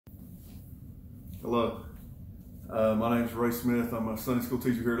Hello, my name is Ray Smith. I'm a Sunday school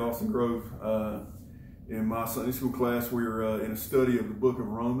teacher here at Austin Grove. In my Sunday school class, we're in a study of the book of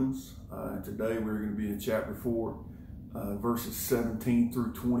Romans. Today we're going to be in chapter 4, verses 17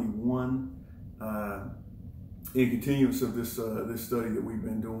 through 21. In continuance of this study that we've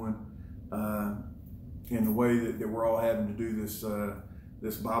been doing, in the way that we're all having to do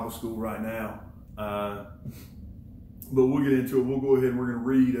this Bible school right now. But we'll get into it. We'll go ahead and we're going to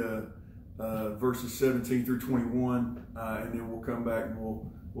read verses 17 through 21, and then we'll come back and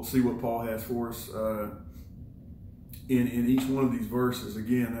we'll see what Paul has for us in each one of these verses.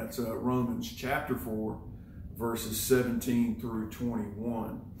 Again, that's Romans chapter 4, verses 17 through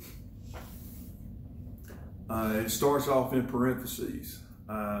 21. It starts off in parentheses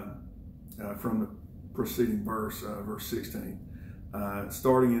from the preceding verse, verse 16.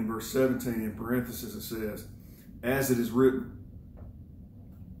 Starting in verse 17, in parentheses, it says, "As it is written,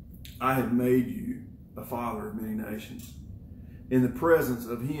 I have made you a father of many nations, in the presence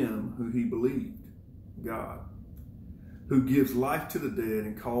of him who he believed, God, who gives life to the dead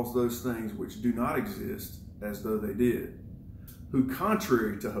and calls those things which do not exist as though they did, who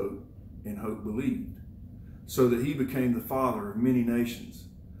contrary to hope in hope believed, so that he became the father of many nations,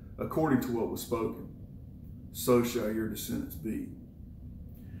 according to what was spoken, so shall your descendants be.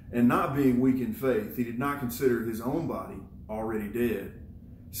 And not being weak in faith, he did not consider his own body already dead,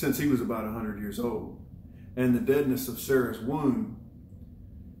 since he was about 100 years old, and the deadness of Sarah's womb.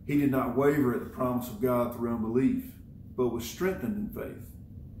 He did not waver at the promise of God through unbelief, but was strengthened in faith,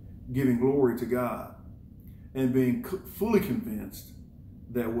 giving glory to God, and being fully convinced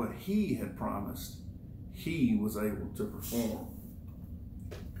that what he had promised, he was able to perform."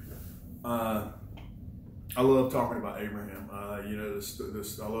 I love talking about Abraham. I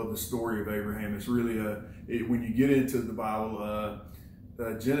love the story of Abraham. It's really when you get into the Bible,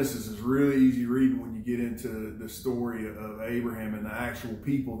 Genesis is really easy reading when you get into the story of Abraham and the actual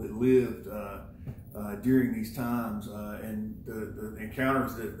people that lived during these times and the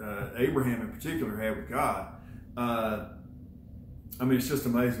encounters that Abraham in particular had with God. I mean, it's just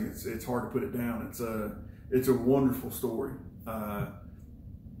amazing. It's hard to put it down. It's a wonderful story.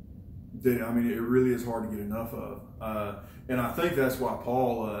 It really is hard to get enough of. And I think that's why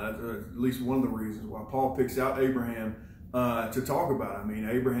Paul, at least one of the reasons why Paul picks out Abraham to talk about. I mean,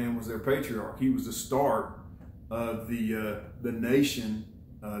 Abraham was their patriarch. He was the start of the nation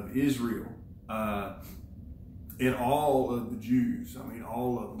of Israel. And all of the Jews, I mean,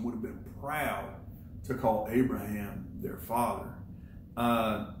 all of them would have been proud to call Abraham their father.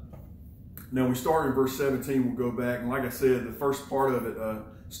 Now we start in verse 17, we'll go back. And like I said, the first part of it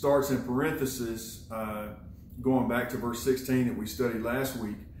starts in parentheses, going back to verse 16 that we studied last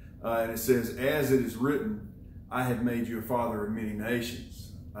week. And it says, "As it is written, I have made you a father of many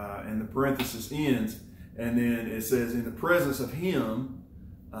nations." And the parenthesis ends, and then it says, "In the presence of him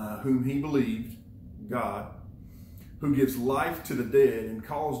whom he believed, God, who gives life to the dead and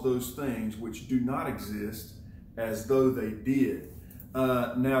calls those things which do not exist as though they did."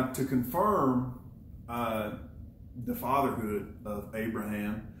 Now, to confirm the fatherhood of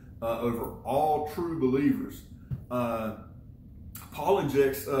Abraham over all true believers, Paul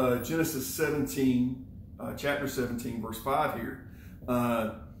injects Genesis 17, chapter 17, verse 5 here,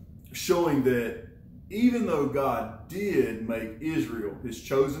 showing that even though God did make Israel his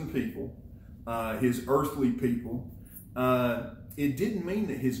chosen people, his earthly people, it didn't mean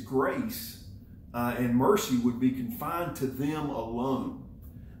that his grace and mercy would be confined to them alone.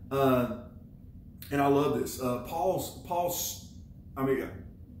 And I love this. I mean,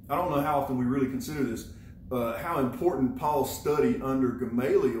 I don't know how often we really consider this, how important Paul's study under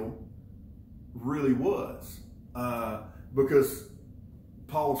Gamaliel really was. Because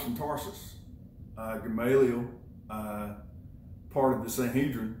Paul was from Tarsus. Gamaliel, part of the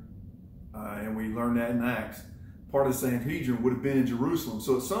Sanhedrin, and we learn that in Acts, part of the Sanhedrin would have been in Jerusalem.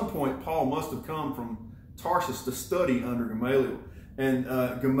 So at some point, Paul must have come from Tarsus to study under Gamaliel. And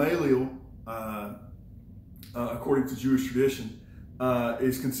Gamaliel, according to Jewish tradition,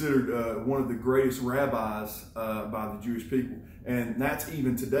 is considered one of the greatest rabbis by the Jewish people. And that's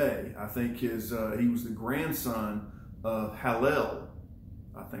even today. I think he was the grandson of Hillel.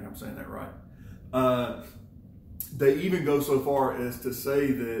 I think I'm saying that right. They even go so far as to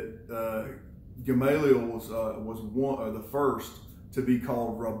say that Gamaliel was one the first to be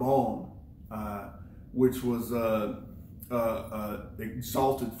called Rabbon, which was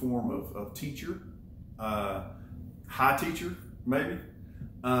exalted form of teacher, high teacher, maybe.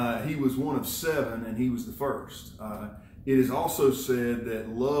 He was one of 7, and he was the first. It is also said that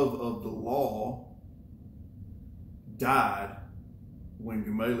love of the law died when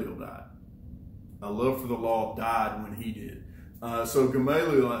Gamaliel died. a love for the law, died when he did. So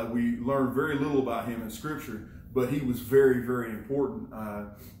Gamaliel, we learn very little about him in Scripture, but he was very, very important.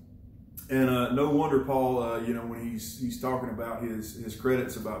 And no wonder Paul, when he's talking about his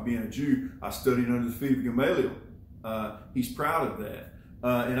credits about being a Jew, I studied under the feet of Gamaliel. He's proud of that.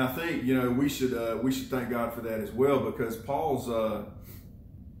 And I think, we should thank God for that as well, because Paul's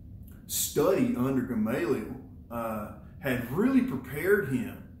study under Gamaliel had really prepared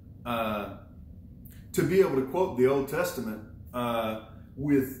him to be able to quote the Old Testament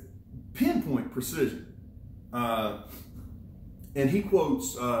with pinpoint precision. And he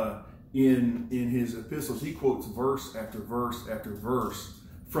quotes in his epistles, he quotes verse after verse after verse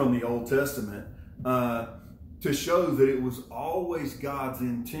from the Old Testament to show that it was always God's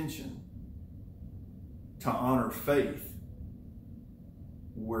intention to honor faith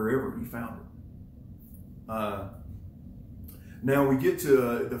wherever he found it. Now we get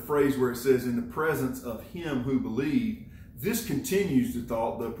to the phrase where it says, in the presence of him who believed. This continues the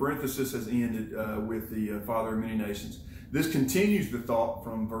thought. The parenthesis has ended with the father of many nations. This continues the thought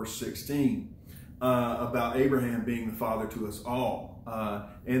from verse 16 about Abraham being the father to us all.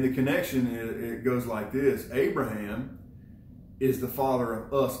 And the connection, it goes like this. Abraham is the father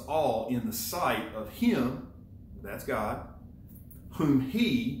of us all in the sight of him, that's God, whom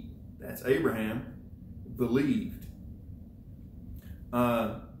he, that's Abraham, believed.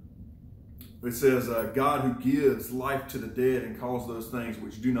 It says, God who gives life to the dead and calls those things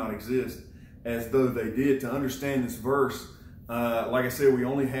which do not exist as though they did. To understand this verse, like I said, we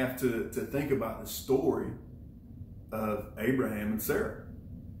only have to think about the story of Abraham and Sarah.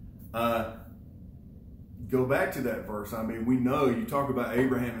 Go back to that verse. I mean, we know, you talk about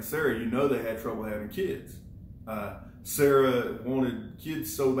Abraham and Sarah, you know they had trouble having kids. Sarah wanted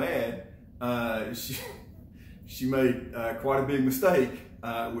kids so bad, she made quite a big mistake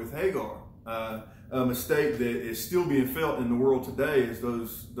with Hagar. A mistake that is still being felt in the world today as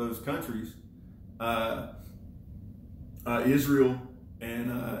those countries, Israel and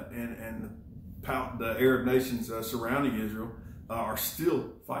the Arab nations surrounding Israel, are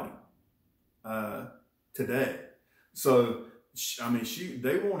still fighting today. So, I mean,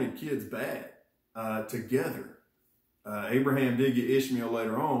 they wanted kids bad together. Abraham did get Ishmael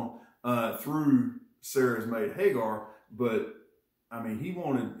later on through Sarah's maid Hagar, but I mean, he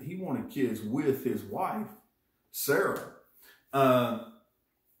wanted kids with his wife, Sarah. I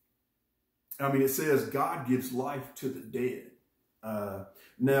mean, it says God gives life to the dead.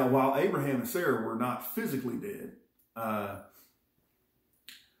 Now, while Abraham and Sarah were not physically dead,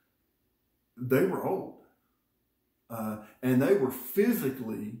 they were old. And they were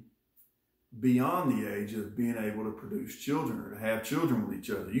physically beyond the age of being able to produce children or to have children with each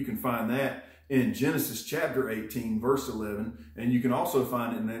other. You can find that in Genesis chapter 18, verse 11. And you can also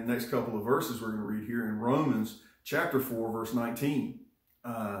find it in the next couple of verses we're going to read here in Romans chapter 4, verse 19.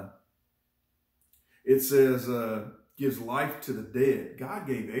 It says, gives life to the dead. God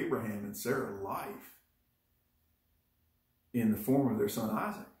gave Abraham and Sarah life in the form of their son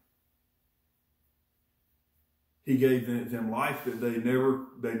Isaac. He gave them life that they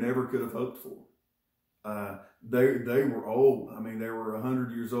never could have hoped for. They were old. I mean, they were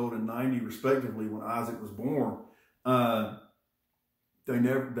 100 years old and 90 respectively when Isaac was born. They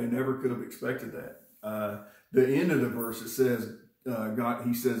never could have expected that. The end of the verse, it says,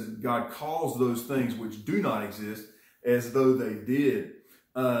 God calls those things which do not exist as though they did.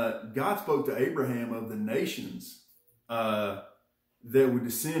 God spoke to Abraham of the nations that would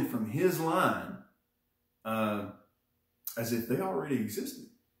descend from his line as if they already existed.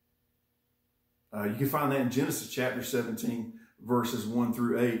 You can find that in Genesis chapter 17, verses 1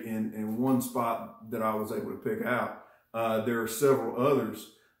 through 8. In one spot that I was able to pick out, there are several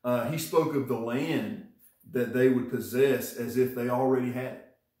others. He spoke of the land that they would possess as if they already had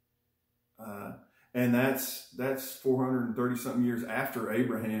it. And that's 430 something years after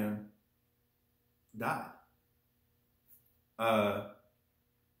Abraham died.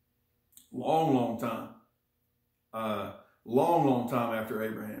 Long time. Long time after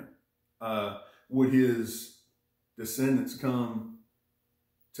Abraham would his descendants come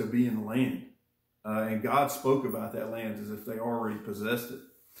to be in the land. And God spoke about that land as if they already possessed it.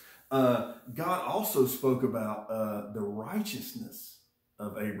 God also spoke about the righteousness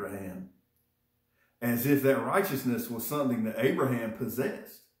of Abraham as if that righteousness was something that Abraham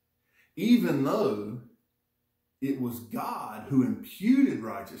possessed, even though it was God who imputed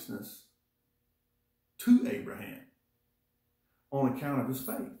righteousness to Abraham on account of his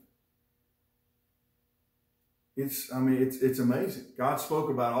faith. It's amazing. God spoke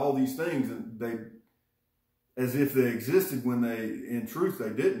about all these things, and as if they existed when in truth, they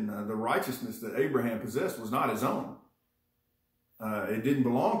didn't. The righteousness that Abraham possessed was not his own. It didn't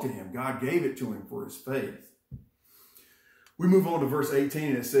belong to him. God gave it to him for his faith. We move on to verse 18,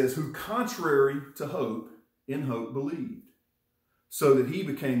 and it says, who contrary to hope, in hope believed, so that he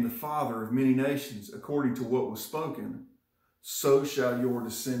became the father of many nations, according to what was spoken, so shall your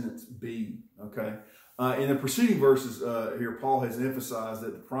descendants be. Okay. In the preceding verses here, Paul has emphasized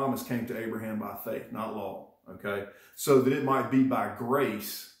that the promise came to Abraham by faith, not law. Okay. So that it might be by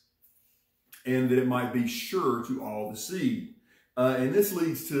grace and that it might be sure to all the seed. And this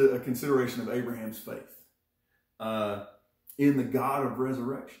leads to a consideration of Abraham's faith in the God of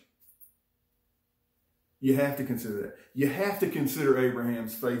resurrection. You have to consider that. You have to consider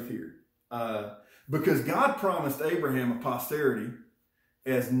Abraham's faith here. Because God promised Abraham a posterity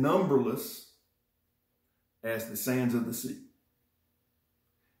as numberless as the sands of the sea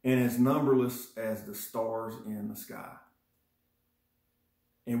and as numberless as the stars in the sky.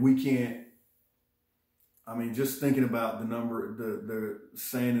 And we can't, just thinking about the number, the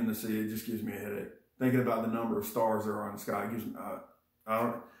sand in the sea, it just gives me a headache. Thinking about the number of stars that are in the sky, it gives me,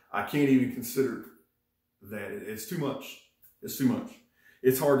 I can't even consider that. It's too much. It's too much.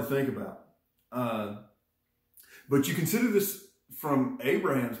 It's hard to think about. But you consider this from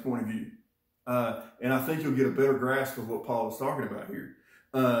Abraham's point of view. And I think you'll get a better grasp of what Paul is talking about here.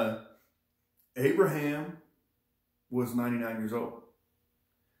 Abraham was 99 years old.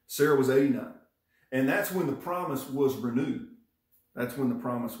 Sarah was 89. And that's when the promise was renewed. That's when the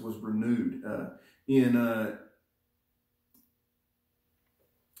promise was renewed. In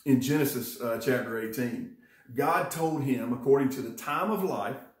Genesis chapter 18, God told him, according to the time of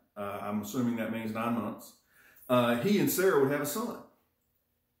life, I'm assuming that means 9 months, he and Sarah would have a son.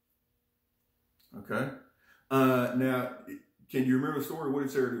 Okay. Now, can you remember the story? What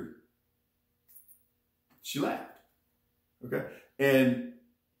did Sarah do? She laughed. Okay. And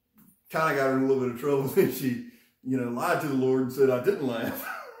kind of got her in a little bit of trouble. Then she, lied to the Lord and said, I didn't laugh.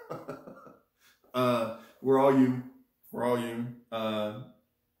 We're all human. We're all human. But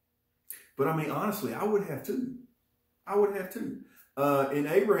honestly, I would have too. I would have too. In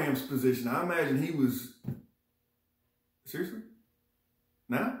Abraham's position, I imagine he was, seriously?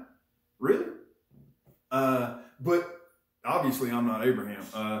 Now? Really? But obviously I'm not Abraham.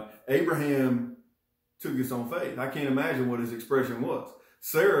 Abraham took this on faith. I can't imagine what his expression was.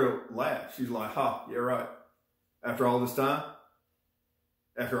 Sarah laughed. She's like, ha, yeah, right. After all this time?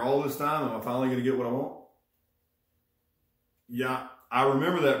 After all this time, am I finally going to get what I want? Yeah, I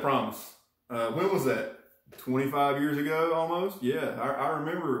remember that promise. When was that? 25 years ago almost? Yeah, I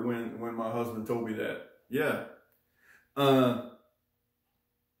remember when my husband told me that. Yeah.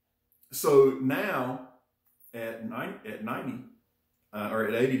 So now at 90, or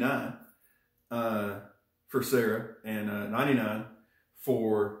at 89 for Sarah and 99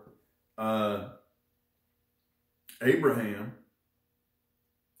 for Abraham,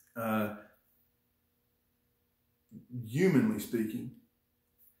 humanly speaking,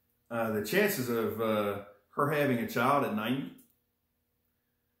 the chances of her having a child at 90,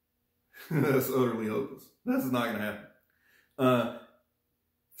 that's utterly hopeless. That's not going to happen.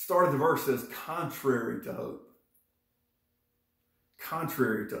 Start of the verse says, contrary to hope.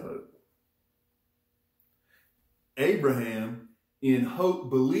 Contrary to hope. Abraham, in hope,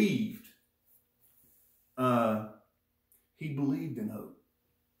 believed. He believed in hope.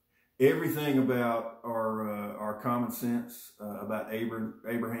 Everything about our common sense, about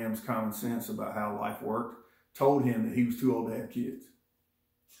Abraham's common sense about how life worked, told him that he was too old to have kids.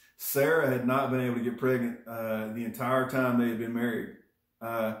 Sarah had not been able to get pregnant the entire time they had been married.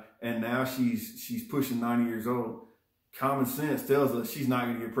 And now she's pushing 90 years old. Common sense tells us she's not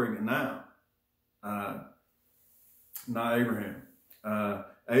going to get pregnant now. Not Abraham.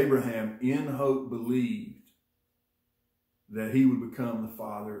 Abraham, in hope, believed that he would become the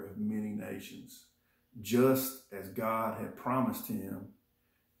father of many nations, just as God had promised him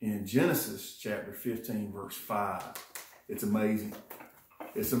in Genesis chapter 15, verse 5. It's amazing.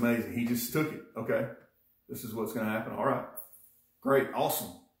 It's amazing. He just took it. Okay, this is what's going to happen. All right. Great.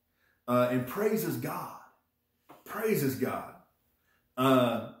 Awesome. And praises God. Praises God.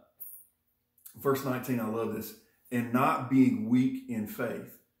 Verse 19, I love this. And not being weak in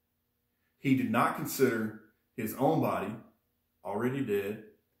faith, he did not consider his own body already dead,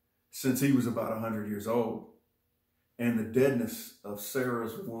 since he was about 100 years old, and the deadness of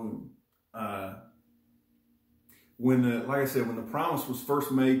Sarah's womb. When the promise was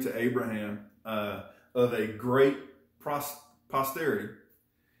first made to Abraham of a great posterity,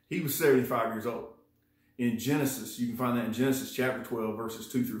 he was 75 years old. In Genesis, you can find that in Genesis chapter 12,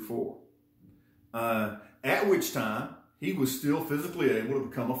 verses 2 through 4. at which time he was still physically able to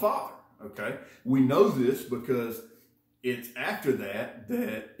become a father. Okay, we know this because it's after that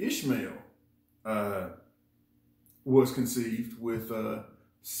that Ishmael was conceived with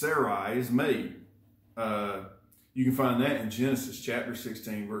Sarai as maid. You can find that in Genesis chapter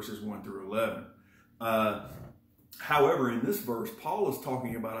 16, verses 1 through 11. However, in this verse, Paul is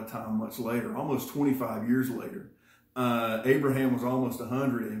talking about a time much later, almost 25 years later. Abraham was almost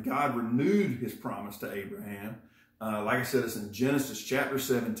 100, and God renewed his promise to Abraham. Like I said, it's in Genesis chapter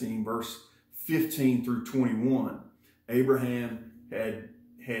 17, verse 15 through 21. Abraham had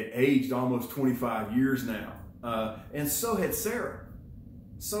aged almost 25 years now. And so had Sarah.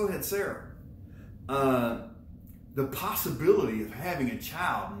 So had Sarah. The possibility of having a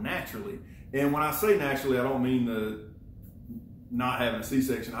child naturally, and when I say naturally, I don't mean the not having a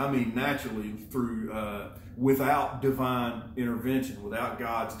C-section. I mean naturally through, without divine intervention, without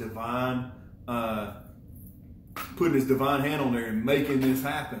God's divine, putting his divine hand on there and making this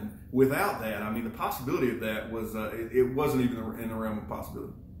happen. Without that, I mean, the possibility of that was, it wasn't even in the realm of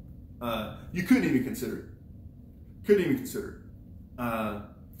possibility. You couldn't even consider it. Couldn't even consider it.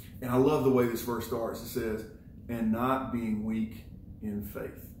 And I love the way this verse starts. It says, and not being weak in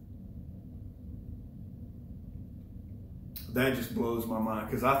faith. That just blows my mind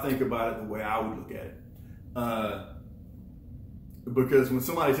because I think about it the way I would look at it. Because when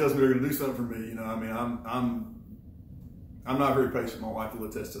somebody tells me they're going to do something for me, you know, I mean, I'm not very patient. My wife will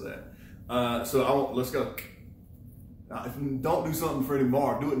attest to that. So let's go. Don't do something for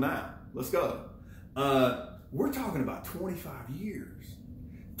tomorrow. Do it now. Let's go. We're talking about 25 years.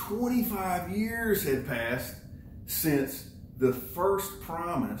 25 years had passed since the first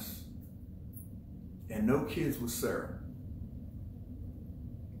promise, and no kids with Sarah.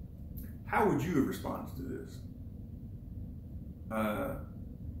 How would you have responded to this?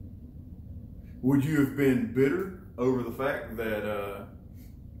 Would you have been bitter over the fact that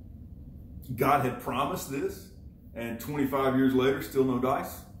God had promised this, and 25 years later, still no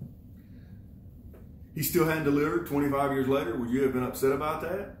dice? He still hadn't delivered 25 years later. Would you have been upset about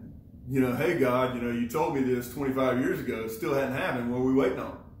that? You know, hey, God, you know, you told me this 25 years ago. It still hadn't happened. What are we waiting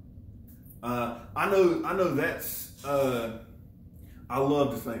on? I know that's, I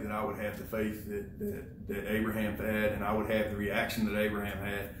love to think that I would have the faith that Abraham had, and I would have the reaction that Abraham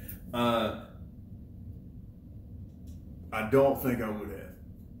had. I don't think I would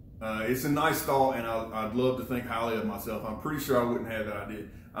have. It's a nice thought, and I'd love to think highly of myself. I'm pretty sure I wouldn't have that idea.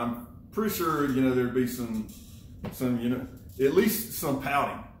 I'm pretty sure, you know, there'd be some, you know, at least some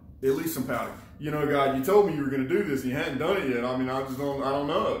pouting. At least some pouting. You know, God, you told me you were going to do this, and you hadn't done it yet. I mean, I don't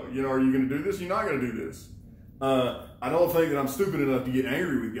know. You know, are you going to do this? You're not going to do this. I don't think that I'm stupid enough to get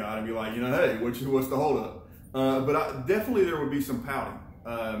angry with God and be like, you know, hey, what's the holdup? But definitely there would be some pouting.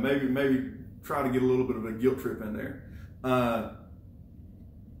 Maybe try to get a little bit of a guilt trip in there. Not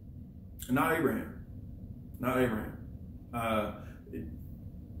Abraham. Not Abraham.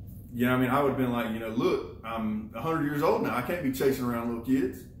 You know, I mean, I would have been like, you know, look, I'm 100 years old now. I can't be chasing around little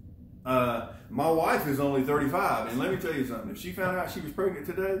kids. My wife is only 35. And let me tell you something. If she found out she was pregnant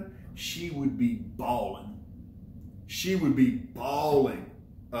today, she would be bawling. She would be bawling,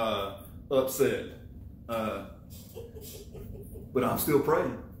 upset. But I'm still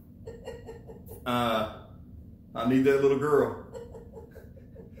praying. I need that little girl.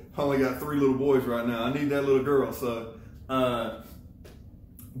 I only got 3 little boys right now. I need that little girl. So,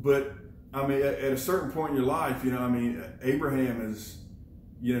 but I mean, at a certain point in your life, you know, I mean, Abraham is,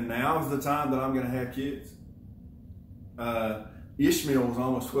 you know, now is the time that I'm going to have kids. Ishmael was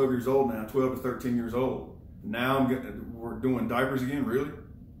almost 12 years old now, 12 to 13 years old. Now we're doing diapers again, really?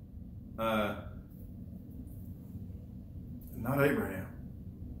 Not Abraham.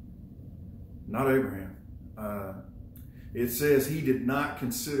 Not Abraham. It says he did not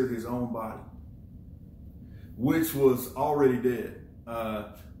consider his own body, which was already dead.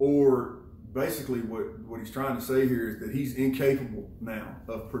 Or basically what he's trying to say here is that he's incapable now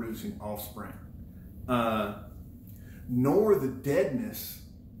of producing offspring. Nor the deadness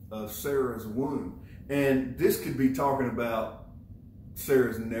of Sarah's womb. And this could be talking about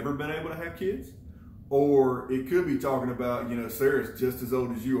Sarah's never been able to have kids, or it could be talking about, you know, Sarah's just as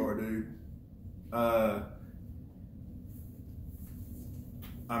old as you are, dude. I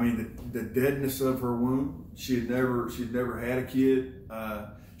mean, the deadness of her womb. She'd never had a kid.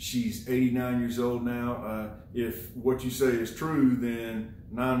 She's 89 years old now. If what you say is true, then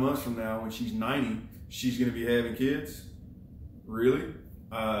 9 months from now, when she's 90, she's going to be having kids. Really?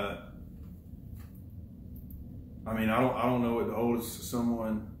 I mean, I don't know what the oldest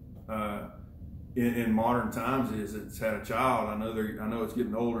someone in modern times is it's had a child. I know it's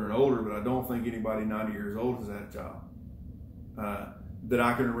getting older and older, but I don't think anybody 90 years old has had a child that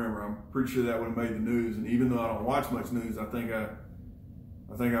I can remember. I'm pretty sure that would have made the news. And even though I don't watch much news, I think I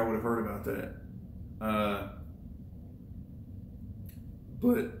would have heard about that.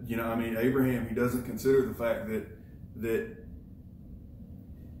 But Abraham, he doesn't consider the fact that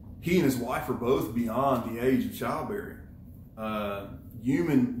he and his wife are both beyond the age of childbearing.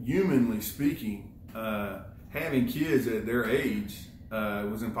 Humanly speaking, having kids at their age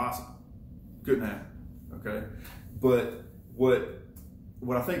was impossible. Couldn't happen. Okay, but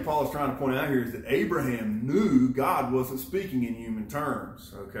what I think Paul is trying to point out here is that Abraham knew God wasn't speaking in human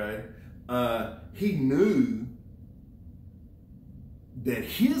terms. Okay, he knew that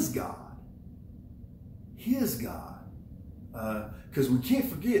his God, because we can't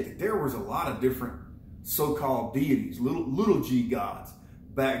forget that there was a lot of different so-called deities, little g gods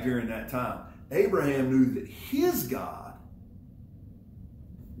back during that time. Abraham knew that his God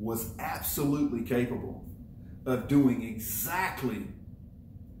was absolutely capable of doing exactly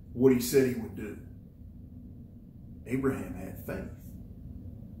what he said he would do. Abraham had faith.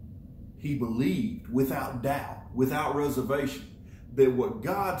 He believed without doubt, without reservation, that what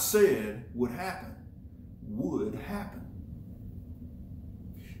God said would happen, would happen.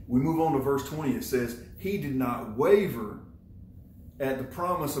 We move on to verse 20. It says, he did not waver at the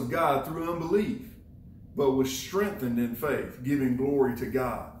promise of God through unbelief, but was strengthened in faith, giving glory to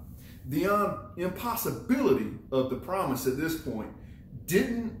God. The impossibility of the promise at this point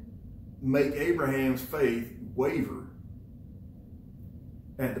didn't make Abraham's faith waver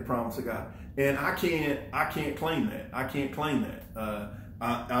at the promise of God. And I can't claim that. I can't claim that.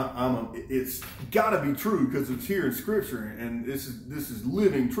 It's got to be true because it's here in Scripture, and this is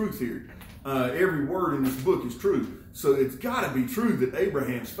living truth here. Every word in this book is true, so it's got to be true that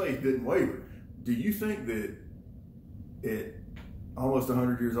Abraham's faith didn't waver. Do you think that at almost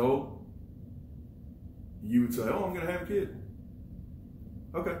 100 years old, you would say, "Oh, I'm going to have a kid"?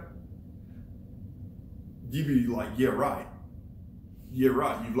 Okay. You'd be like, "Yeah, right. Yeah,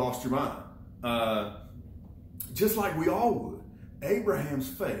 right. You've lost your mind." Just like we all would. Abraham's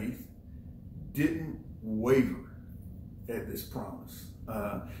faith didn't waver at this promise.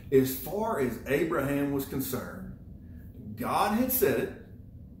 As far as Abraham was concerned, God had said it,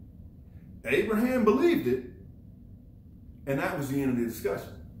 Abraham believed it, and that was the end of the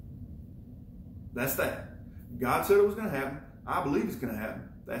discussion. That's that. God said it was going to happen. I believe it's going to happen.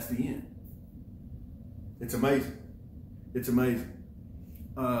 That's the end. It's amazing. It's amazing.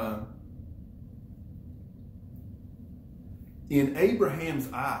 In Abraham's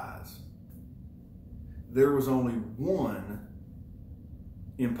eyes, there was only one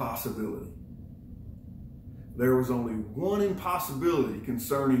impossibility. There was only one impossibility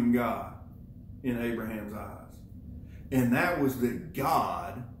concerning God in Abraham's eyes. And that was that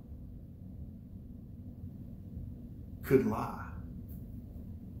God could lie.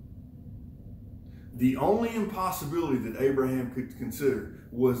 The only impossibility that Abraham could consider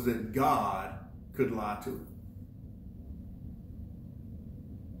was that God could lie to him.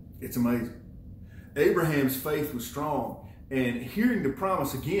 It's amazing. Abraham's faith was strong, and hearing the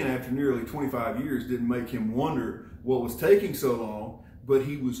promise again after nearly 25 years didn't make him wonder what was taking so long, but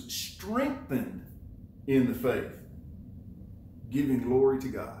he was strengthened in the faith, giving glory to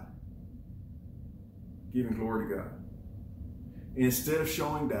God. Giving glory to God. Instead of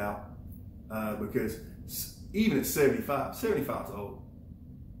showing doubt, because even at 75 is old.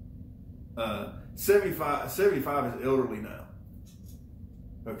 75 is elderly now.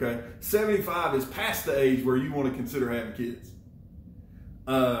 Okay, 75 is past the age where you want to consider having kids.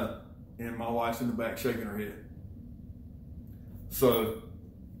 And my wife's in the back shaking her head. So,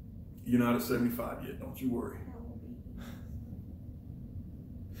 you're not at 75 yet, don't you worry.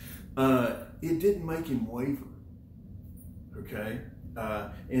 It didn't make him waver. Okay,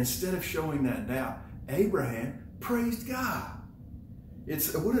 instead of showing that doubt, Abraham praised God.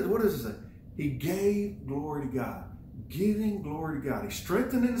 What does it say? He gave glory to God. Giving glory to God. He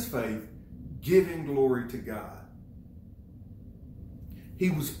strengthened in his faith, giving glory to God. He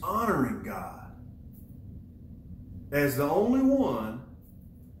was honoring God as the only one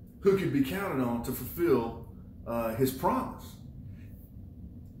who could be counted on to fulfill his promise.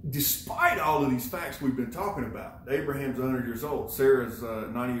 Despite all of these facts we've been talking about, Abraham's 100 years old, Sarah's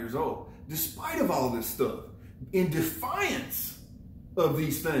 90 years old, despite of all this stuff, in defiance of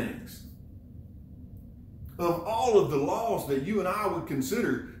these things, of all of the laws that you and I would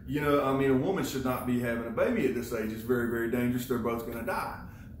consider, a woman should not be having a baby at this age. It's very, very dangerous. They're both going to die.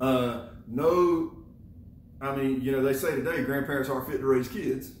 They say today grandparents aren't fit to raise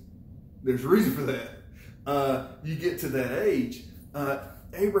kids. There's a reason for that. You get to that age,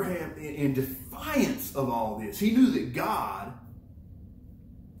 Abraham, in defiance of all this, he knew that God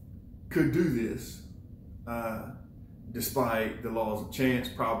could do this, despite the laws of chance,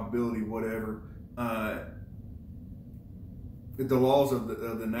 probability, whatever. The laws of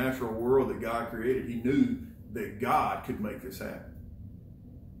the natural world that God created, he knew that God could make this happen.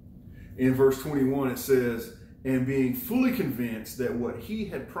 In verse 21, it says, and being fully convinced that what he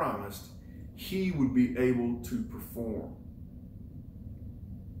had promised, he would be able to perform.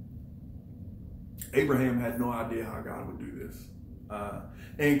 Abraham had no idea how God would do this.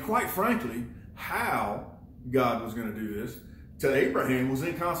 And quite frankly, how God was going to do this to Abraham was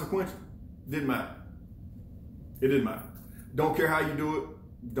inconsequential. Didn't matter. It didn't matter. Don't care how you do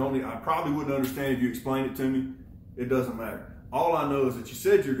it. I probably wouldn't understand if you explained it to me. It doesn't matter. All I know is that you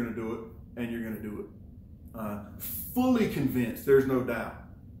said you're going to do it, and you're going to do it. Fully convinced. There's no doubt.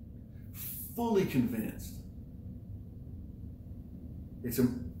 Fully convinced. It's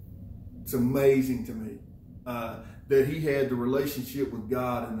amazing to me that he had the relationship with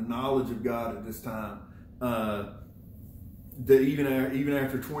God and the knowledge of God at this time. That even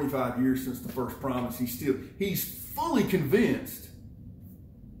after 25 years since the first promise, he's fully convinced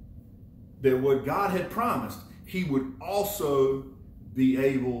that what God had promised, he would also be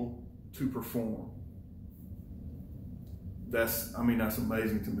able to perform. That's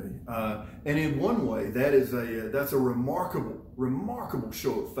amazing to me. And in one way, that's a remarkable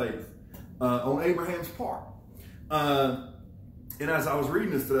show of faith on Abraham's part. And as I was reading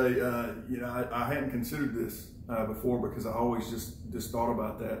this today, I hadn't considered this before, because I always just thought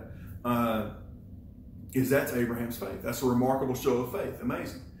about that. That's Abraham's faith. That's a remarkable show of faith.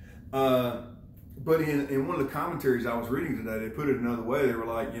 Amazing. But in one of the commentaries I was reading today, they put it another way. They were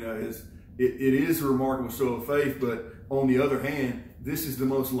like, it is a remarkable show of faith, but on the other hand, this is the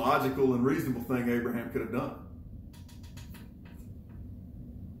most logical and reasonable thing Abraham could have done.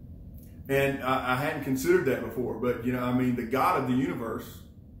 And I hadn't considered that before, but the God of the universe,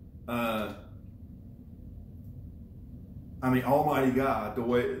 Almighty God, the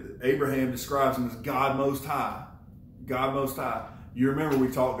way Abraham describes him as God Most High. God Most High. You remember we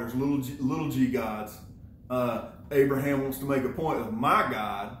talked, there's little g gods. Abraham wants to make a point of my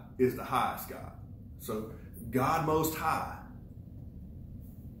God is the highest God. So God Most High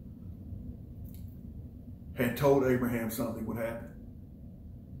had told Abraham something would happen.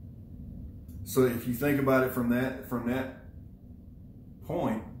 So if you think about it from that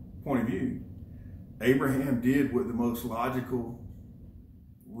point of view, Abraham did what the most logical,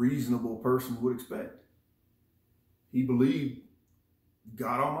 reasonable person would expect. He believed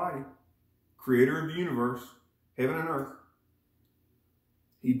God Almighty, creator of the universe, heaven and earth.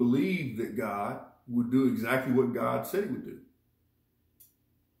 He believed that God would do exactly what God said he would do.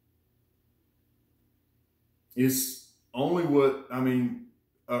 It's only what,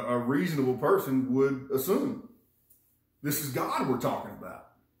 a reasonable person would assume. This is God we're talking about.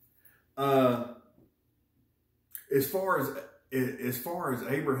 As far as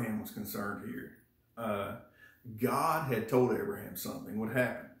Abraham was concerned here, God had told Abraham something would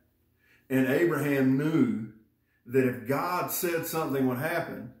happen. And Abraham knew that if God said something would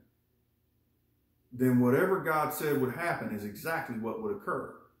happen, then whatever God said would happen is exactly what would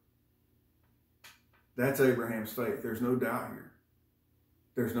occur. That's Abraham's faith. There's no doubt here.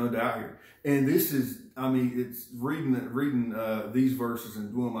 There's no doubt here. And this is, it's reading these verses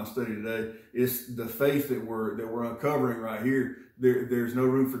and doing my study today. It's the faith that we're uncovering right here. There's no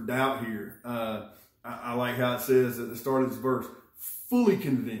room for doubt here. I like how it says at the start of this verse, fully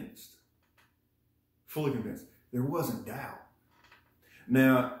convinced. Fully convinced. There wasn't doubt.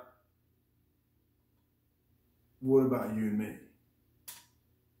 Now, what about you and me?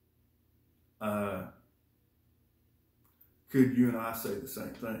 Could you and I say the same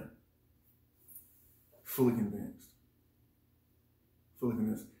thing? Fully convinced. Fully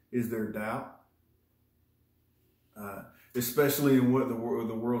convinced. Is there doubt? Especially in what the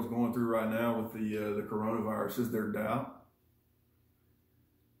world's going through right now with the coronavirus. Is there doubt?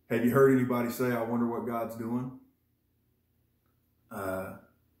 Have you heard anybody say, I wonder what God's doing? Have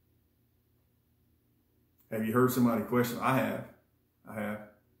you heard somebody question? I have.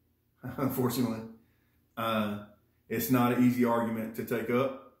 Unfortunately. It's not an easy argument to take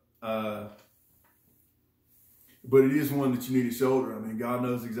up. But it is one that you need to shoulder. God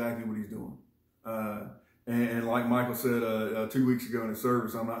knows exactly what he's doing. And like Michael said 2 weeks ago in the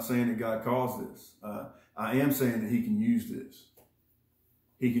service, I'm not saying that God caused this. I am saying that he can use this.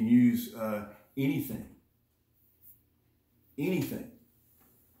 He can use anything. Anything.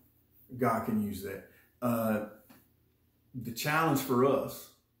 God can use that. The challenge for us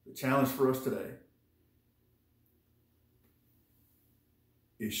The challenge for us today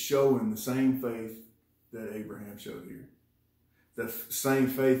is showing the same faith that Abraham showed here. The same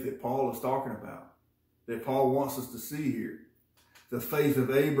faith that Paul is talking about, that Paul wants us to see here. The faith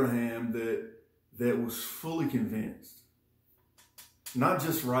of Abraham that was fully convinced. Not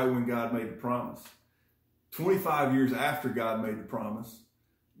just right when God made the promise. 25 years after God made the promise,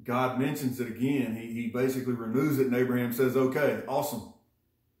 God mentions it again. He basically renews it, and Abraham says, okay, awesome.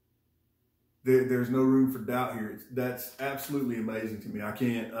 There's no room for doubt here. That's absolutely amazing to me. I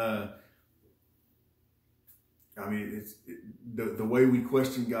can't, the way we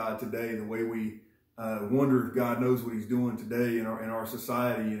question God today, the way we wonder if God knows what he's doing today in our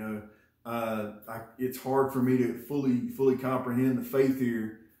society, it's hard for me to fully comprehend the faith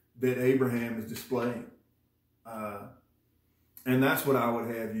here that Abraham is displaying. And that's what I would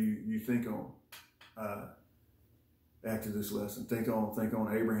have you think on after this lesson. Think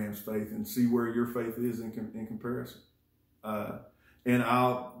on Abraham's faith and see where your faith is in comparison. And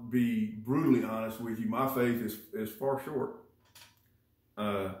I'll be brutally honest with you. My faith is far short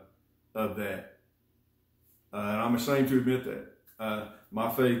of that. And I'm ashamed to admit that. My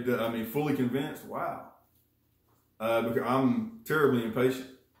faith, fully convinced, wow. Because I'm terribly impatient.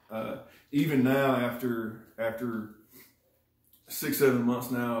 Even now, after 6-7 months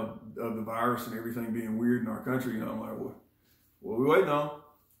now of the virus and everything being weird in our country, I'm like, what are we waiting on?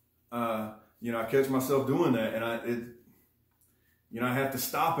 I catch myself doing that, and I have to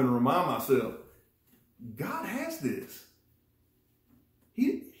stop and remind myself, God has this.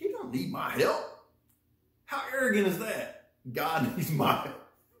 He don't need my help. How arrogant is that? God needs my help.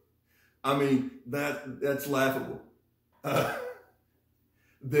 That's laughable. That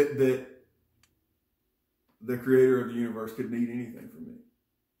the creator of the universe could need anything from me.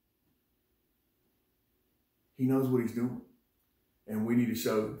 He knows what he's doing. And we need to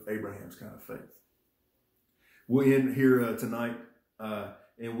show Abraham's kind of faith. We'll end here tonight,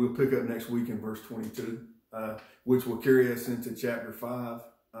 and we'll pick up next week in verse 22, which will carry us into chapter 5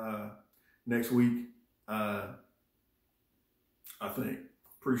 next week. I think.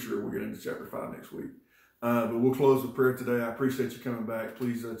 Pretty sure we'll get into chapter 5 next week. But we'll close with prayer today. I appreciate you coming back.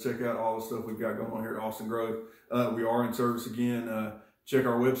 Please check out all the stuff we've got going on here at Austin Grove. We are in service again. Check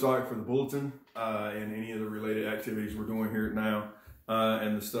our website for the bulletin and any of the related activities we're doing here now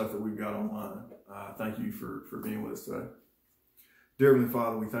and the stuff that we've got online. Thank you for being with us today. Dear Heavenly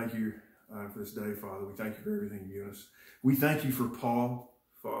Father, we thank you for this day, Father. We thank you for everything you've given us. We thank you for Paul,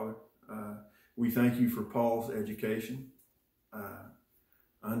 Father. We thank you for Paul's education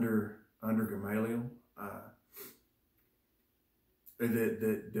under Gamaliel.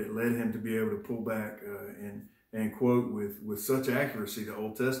 That led him to be able to pull back and quote with such accuracy the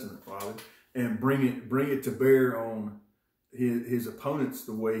Old Testament, Father, and bring it to bear on his opponents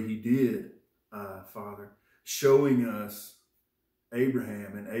the way he did, Father, showing us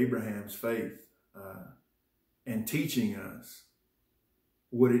Abraham and Abraham's faith, and teaching us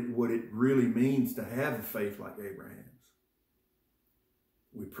what it really means to have a faith like Abraham's.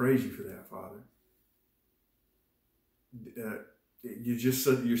 We praise you for that, Father.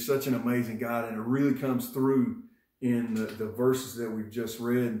 You're such an amazing God, and it really comes through in the verses that we've just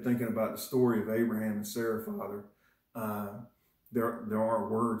read and thinking about the story of Abraham and Sarah, Father. There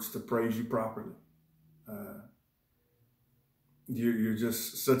aren't words to praise you properly. You're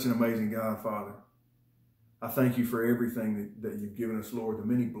just such an amazing God, Father. I thank you for everything that you've given us, Lord, the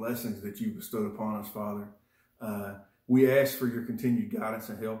many blessings that you've bestowed upon us, Father. We ask for your continued guidance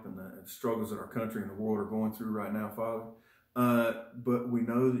and help in the struggles that our country and the world are going through right now, Father. But we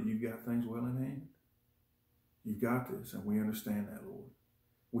know that you've got things well in hand. You've got this, and we understand that, Lord.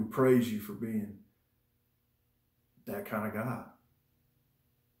 We praise you for being that kind of God.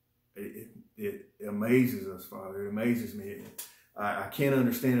 It amazes us, Father. It amazes me. I can't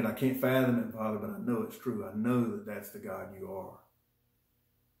understand it. I can't fathom it, Father, but I know it's true. I know that that's the God you are.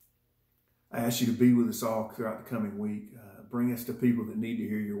 I ask you to be with us all throughout the coming week. Bring us to people that need to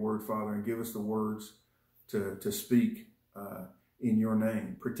hear your word, Father, and give us the words to speak in your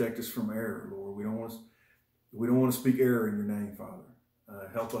name. Protect us from error, Lord. We don't want to speak error in your name, Father.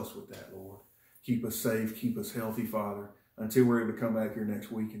 Help us with that, Lord. Keep us safe. Keep us healthy, Father, until we're able to come back here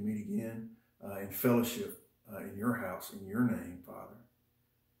next week and meet again in fellowship in your house, in your name,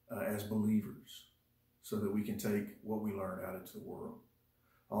 Father, as believers, so that we can take what we learn out into the world.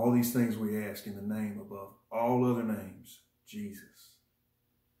 All these things we ask in the name above all other names, Jesus.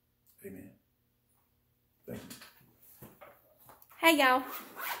 Amen. Thank you. Hey, y'all.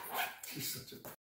 You're such a